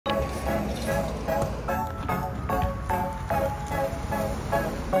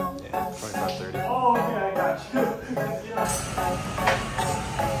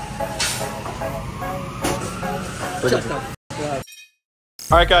All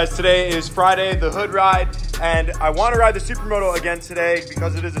right, guys, today is Friday, the hood ride, and I want to ride the Supermoto again today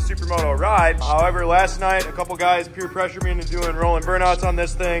because it is a Supermoto ride. However, last night, a couple guys peer pressured me into doing rolling burnouts on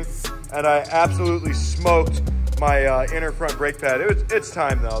this thing, and I absolutely smoked my inner front brake pad. It's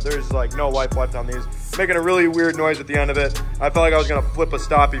time, though. There's like no life left on these. Making a really weird noise at the end of it. I felt like I was going to flip a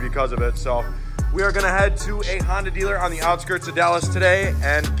stoppie because of it, so we are going to head to a Honda dealer on the outskirts of Dallas today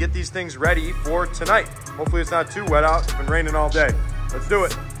and get these things ready for tonight. Hopefully it's not too wet out. It's been raining all day. Let's do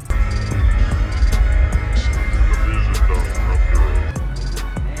it.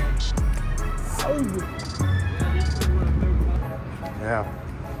 Yeah.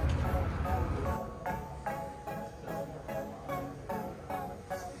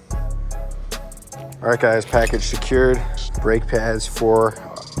 All right, guys, package secured. Brake pads for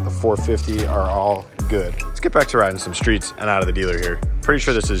the 450 are all good. Let's get back to riding some streets and out of the dealer here. Pretty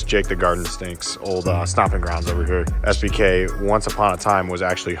sure this is Jake the Garden Stink's old stomping grounds over here. SBK, once upon a time, was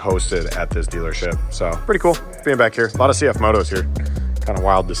actually hosted at this dealership. So pretty cool being back here. A lot of CF motos here. Kind of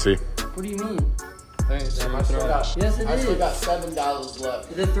wild to see. What do you mean? Yes, it is. I still got $7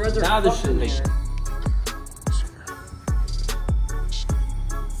 left. The threads are fucking there.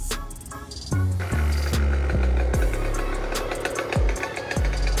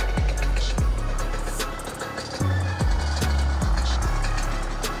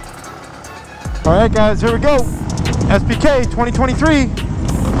 All right, guys, here we go. SBK 2023,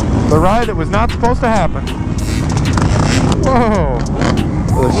 the ride that was not supposed to happen. Whoa,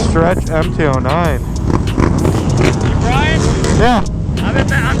 the Stretch MT-09. You Brian? Yeah.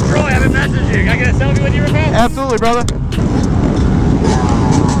 I'm Troy, I've been messaging. Can I get a selfie with you real fast? Absolutely, brother.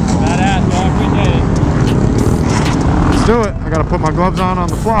 Badass, well, I appreciate it. Let's do it. I gotta put my gloves on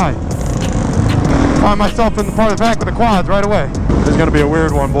the fly. Find myself in the part of the back with the quads right away. This is gonna be a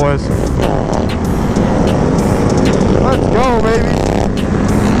weird one, boys. Let's go, baby.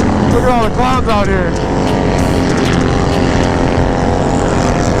 Look at all the clouds out here.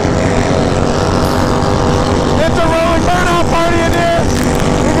 It's a rolling burnout party in here.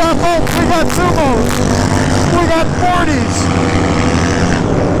 We got folks, we got sumos, we got 40s.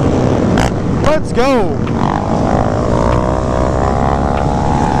 Let's go.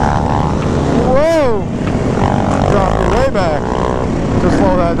 Whoa. Drop me way back to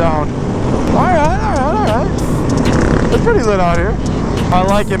slow that down. All right. It's pretty lit out here. I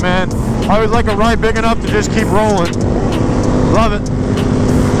like it, man. I always like a ride big enough to just keep rolling. Love it.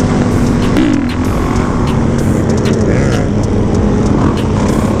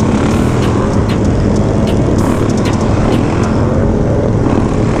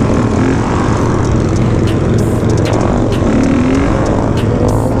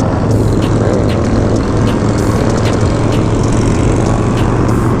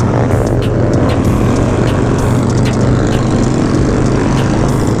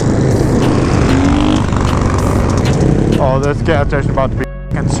 This gas station about to be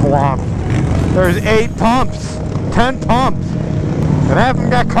f***ing swamped. There's 8 pumps, 10 pumps, and half of them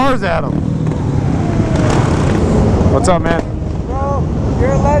got cars at them. What's up, man? Bro,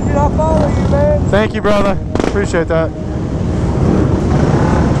 you're a legend. I'll follow you, man. Thank you, brother. Appreciate that.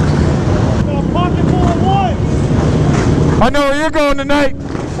 Got a pocket full of ones. I know where you're going tonight.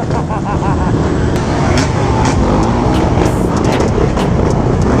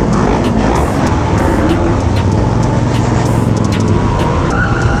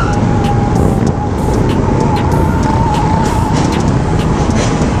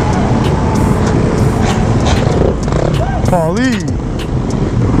 Paulie.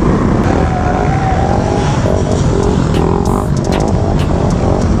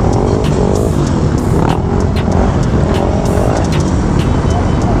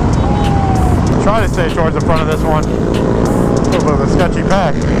 Try to stay towards the front of this one. A little bit of a sketchy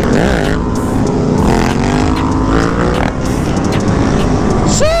pack.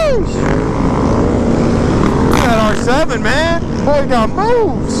 Sheesh! That R7, man. Boy, got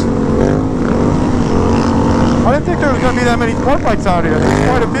moves. I didn't think there was going to be that many sport bikes out here. There's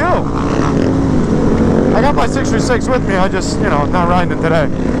quite a few. I got my 636 with me. I just, you know, not riding it today.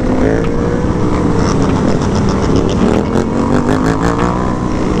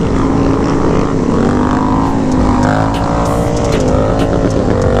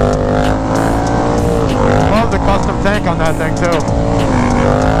 Love the custom tank on that thing, too.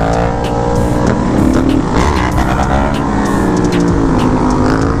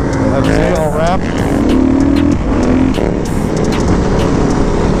 That's steel wrap.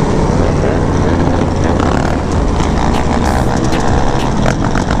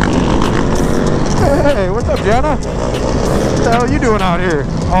 Hey, what's up, Jenna? What the hell are you doing out here?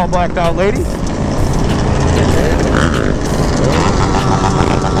 All blacked out lady?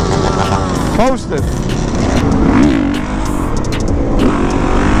 coasting.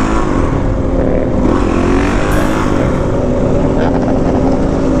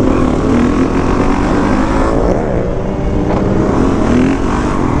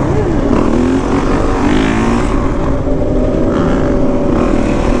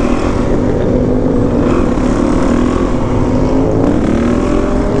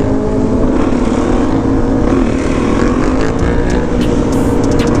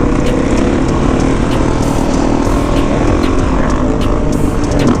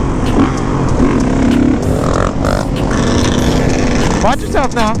 Watch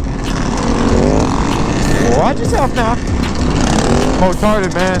yourself now. Watch yourself now.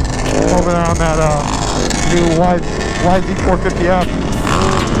 Retarded, man. Over there on that new YZ450F.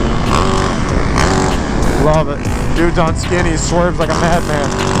 Love it. Dude's on skinny, swerves like a madman.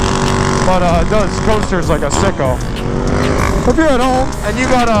 But does coasters like a sicko. If you're at home and you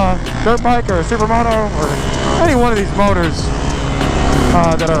got a dirt bike or a Supermoto or any one of these motors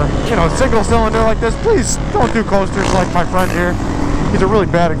that are, you know, single cylinder like this, please don't do coasters like my friend here. He's a really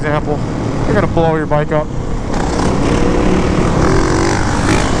bad example. You're gonna blow your bike up.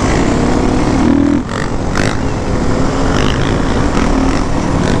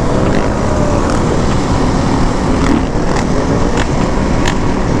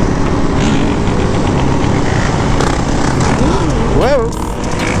 Whoa.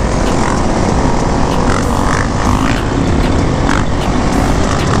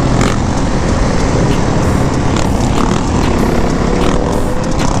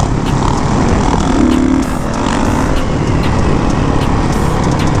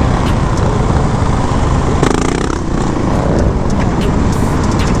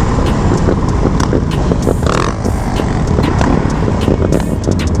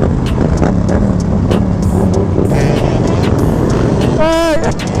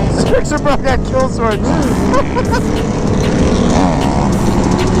 Fixer broke that kill switch.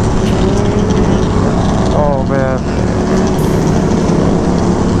 Oh man.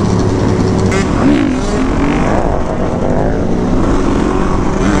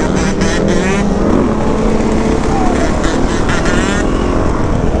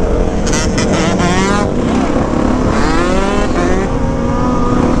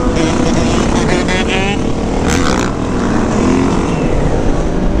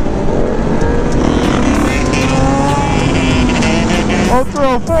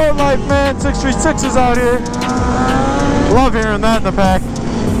 Forward life, man. 636 is out here. Love hearing that in the pack.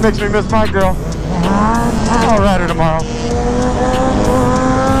 Makes me miss my girl. I'll ride her tomorrow.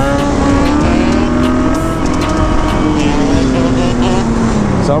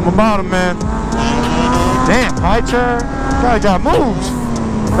 Something about him, man. Damn, high chair. Guy got moves.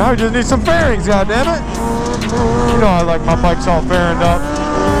 Now we just need some fairings, goddammit. You know I like my bikes all fairinged up.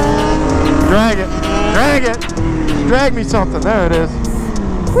 Drag it. Drag it. Drag me something. There it is.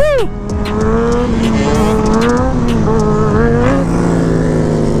 Woo!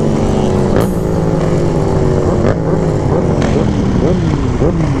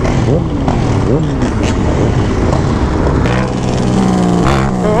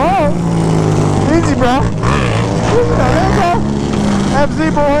 Oh, easy, bro. There you go. FZ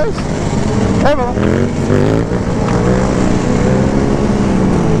boys. Hey, man.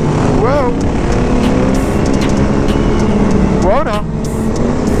 Whoa. Whoa, now.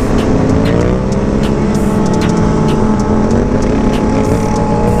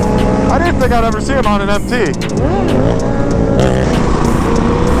 I didn't think I'd ever see him on an MT.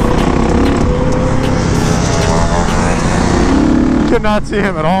 Could not see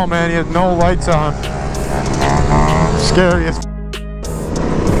him at all, man. He has no lights on. Scary as f.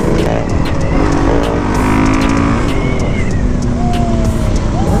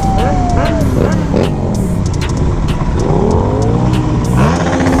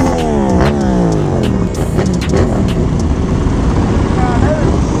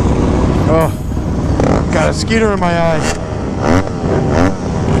 Got a skeeter in my eye.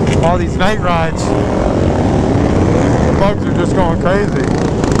 All these night rides. The bugs are just going crazy.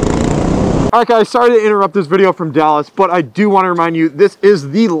 Alright guys, sorry to interrupt this video from Dallas, but I do want to remind you this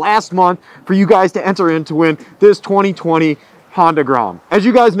is the last month for you guys to enter in to win this 2020 Honda Grom. As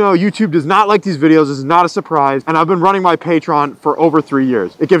you guys know, YouTube does not like these videos. This is not a surprise, and I've been running my Patreon for over 3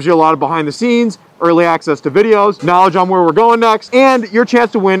 years. It gives you a lot of behind the scenes, early access to videos, knowledge on where we're going next, and your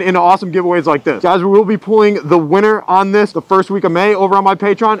chance to win in awesome giveaways like this. Guys, we will be pulling the winner on this the first week of May over on my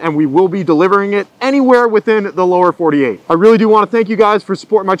Patreon, and we will be delivering it anywhere within the lower 48. I really do want to thank you guys for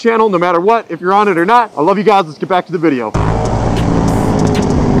supporting my channel, no matter what, if you're on it or not. I love you guys. Let's get back to the video.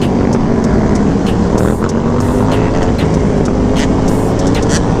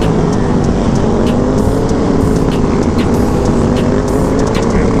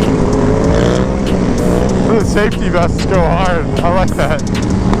 safety vests go hard. I like that.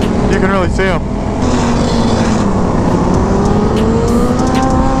 You can really see them.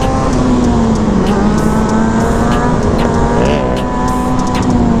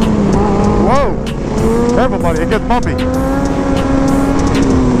 Whoa! Careful, buddy. It gets bumpy.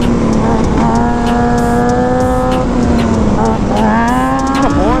 Come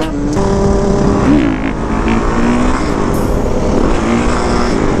on, boy.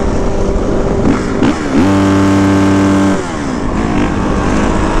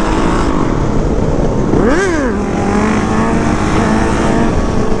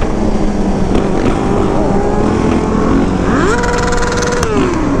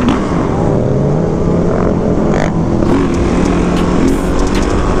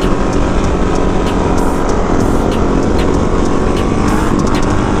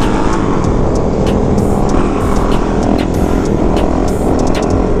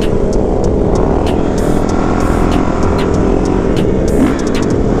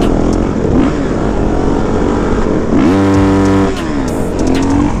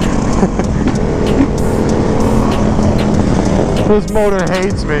 This motor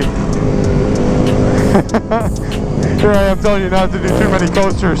hates me. Here I am telling you not to do too many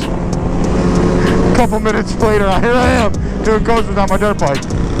coasters. A couple minutes later, here I am doing coasters on my dirt bike.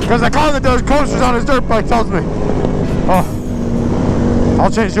 Because the guy that does coasters on his dirt bike tells me, oh, I'll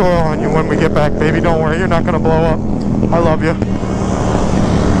change the oil on you when we get back, baby. Don't worry, you're not going to blow up. I love you.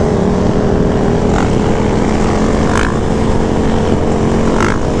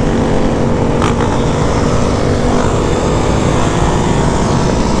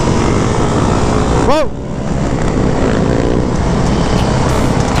 Whoa!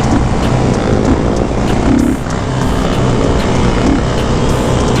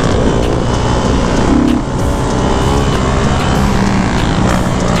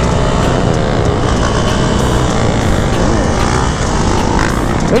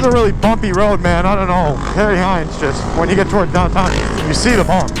 It's a really bumpy road, man. I don't know. Harry Hines, just when you get toward downtown, you see the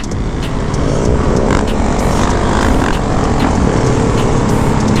bump.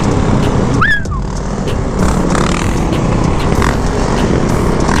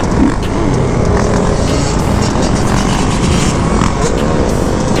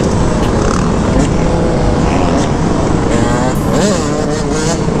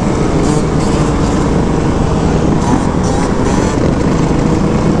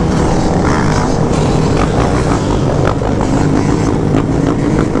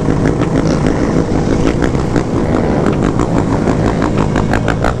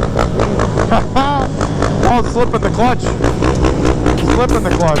 Oh, slipping the clutch. Slipping the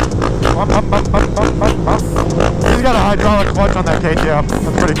clutch. He's got a hydraulic clutch on that KTM.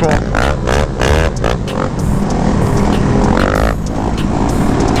 That's pretty cool.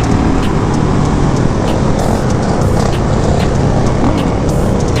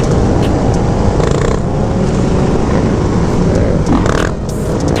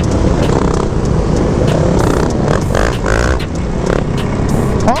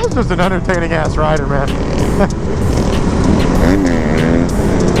 Paul's just an entertaining ass rider, man.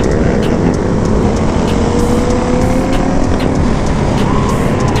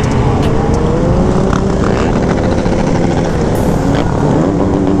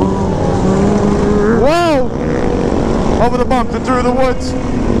 Whoa! Over the bumps and through the woods.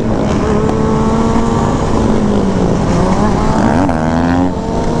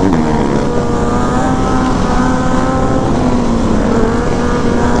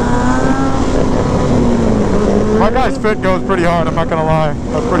 My guy's fit goes pretty hard, I'm not gonna lie.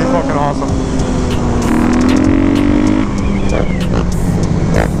 That's pretty fucking awesome.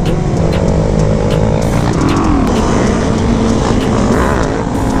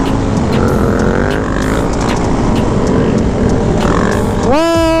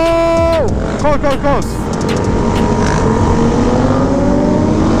 Whoa! Close, close, close.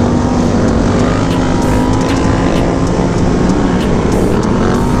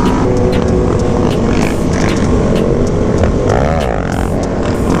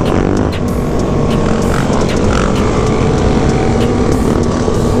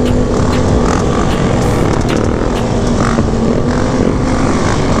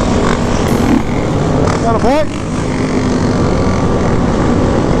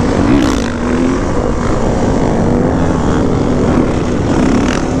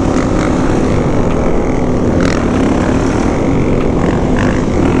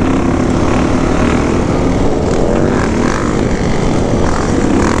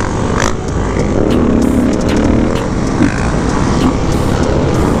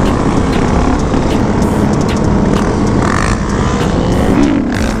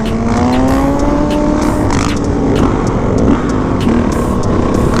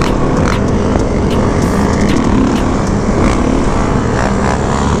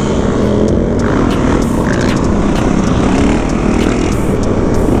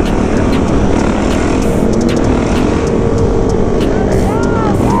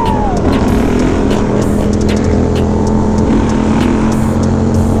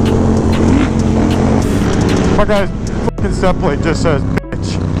 My guy's fucking step plate just says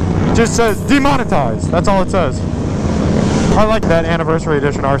bitch. Just says demonetized. That's all it says. I like that anniversary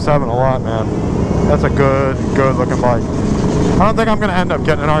edition R7 a lot, man. That's a good looking bike. I don't think I'm gonna end up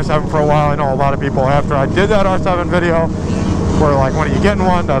getting an R7 for a while. I know a lot of people after I did that R7 video were like, when are you getting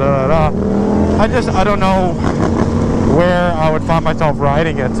one? Da da da da. I don't know where I would find myself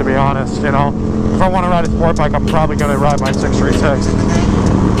riding it, to be honest, you know. If I want to ride a sport bike, I'm probably going to ride my 636.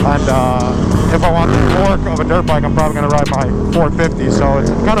 And if I want the torque of a dirt bike, I'm probably going to ride my 450. So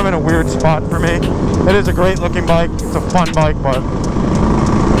it's kind of in a weird spot for me. It is a great looking bike. It's a fun bike, but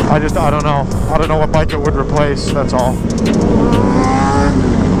I don't know. I don't know what bike it would replace, that's all.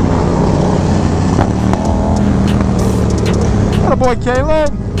 Atta boy,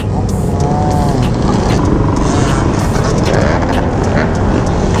 Caleb.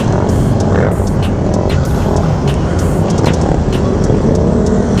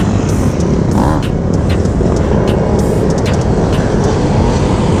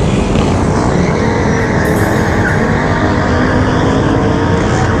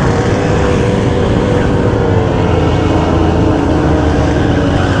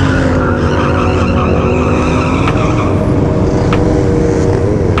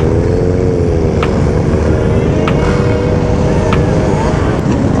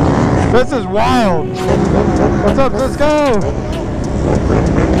 This is wild. What's up, Cisco?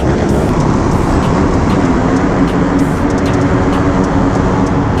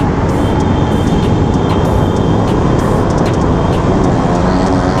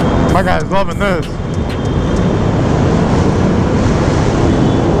 My guy's loving this.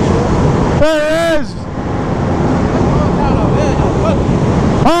 There it is!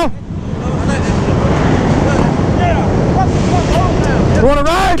 Huh? You wanna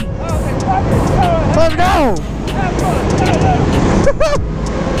ride? Let's go!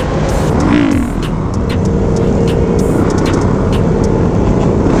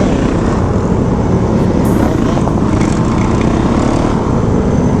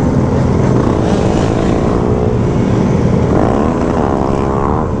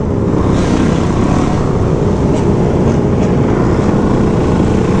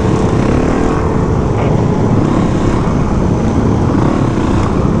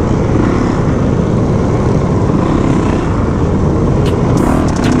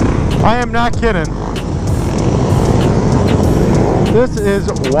 I am not kidding. This is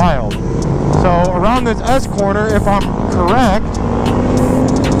wild. So around this S corner, if I'm correct,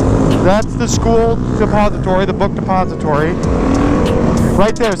 that's the school depository, the book depository.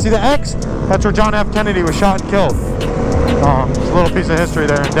 Right there, see the X? That's where John F. Kennedy was shot and killed. It's a little piece of history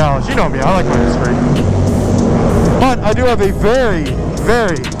there in Dallas. You know me, I like my history. But I do have a very,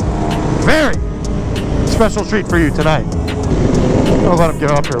 very, very special treat for you tonight. I'll let him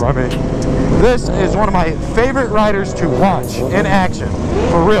get up here by me. This is one of my favorite riders to watch in action,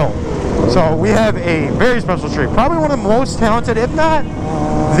 for real. So we have a very special treat. Probably one of the most talented, if not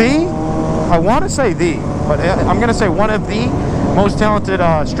the, I want to say the, but I'm going to say one of the most talented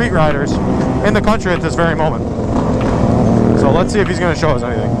street riders in the country at this very moment. So let's see if he's going to show us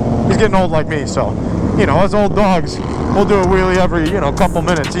anything. He's getting old like me, so, you know, us old dogs, we'll do a wheelie every, you know, couple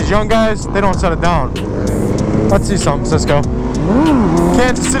minutes. These young guys, they don't set it down. Let's see something, Cisco.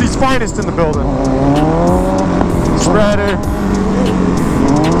 Kansas City's finest in the building. Spreader,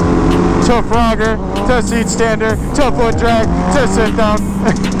 to frogger, to seat stander, to foot drag, to sit down.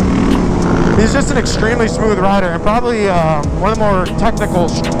 He's just an extremely smooth rider and probably one of the more technical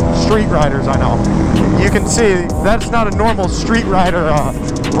street riders I know. You can see that's not a normal street rider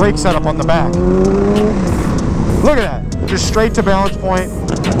brake setup on the back. Look at that, just straight to balance point.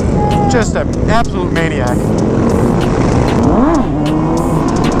 Just an absolute maniac.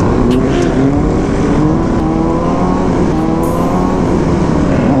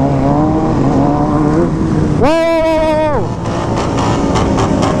 Whoa!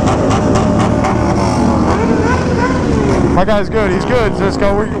 My guy's good. He's good,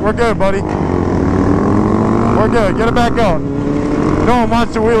 Cisco. We're good, buddy. We're good. Get it back up. No one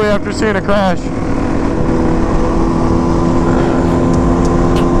wants to wheelie after seeing a crash.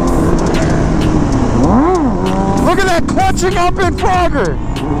 Look at that clutching up in Frogger.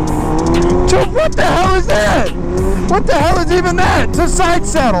 Dude, what the hell is that? What the hell is even that? It's a side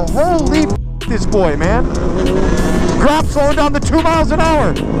saddle. Holy this boy, man. Drop slowing down to 2 miles an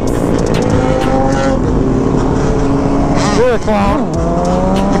hour. You're a clown.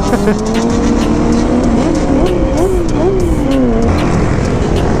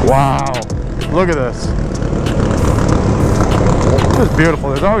 Wow. Look at this. This is beautiful.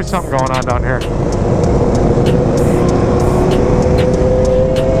 There's always something going on down here.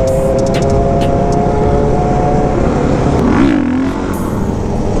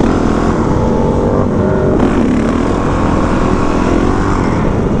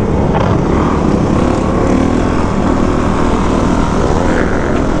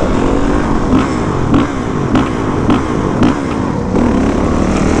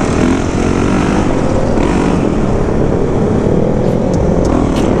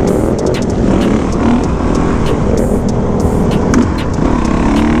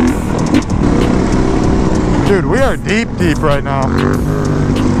 Dude, we are deep right now.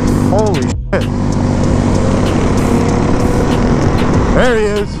 Holy shit. There he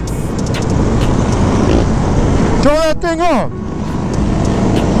is. Throw that thing up.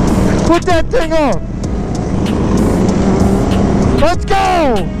 Put that thing up. Let's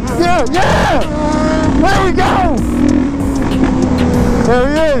go. Yeah, yeah. There we go. There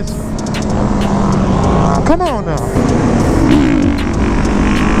he is. Come on now.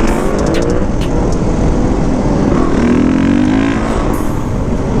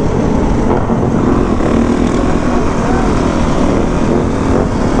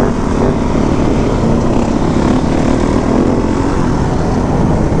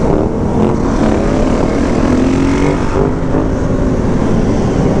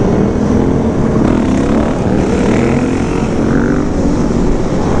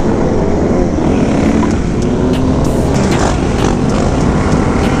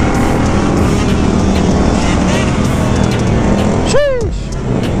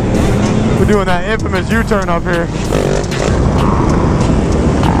 Doing that infamous U-turn up here.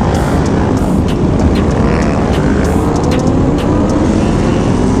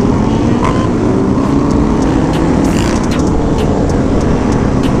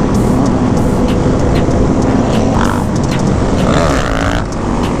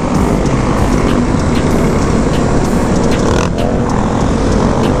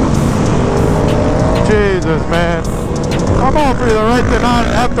 Jesus, man. I'm all for the right to not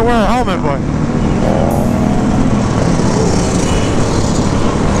have to wear a helmet, but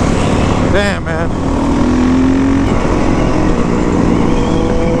damn, man.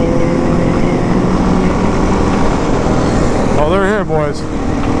 Oh, they're here, boys.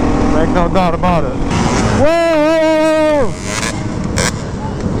 Make no doubt about it. Whoa!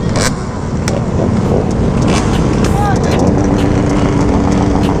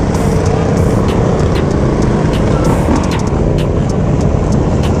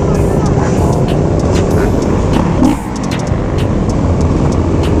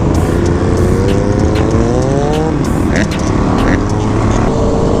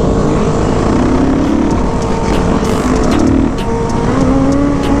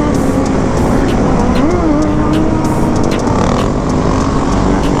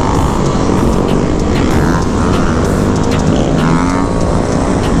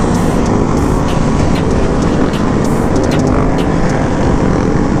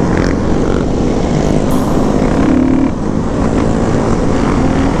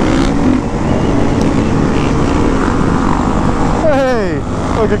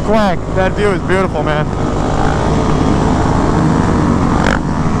 Look at Quack. That view is beautiful, man.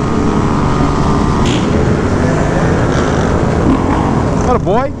 Got a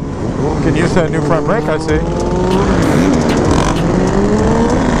boy. Can use that new front brake, I see.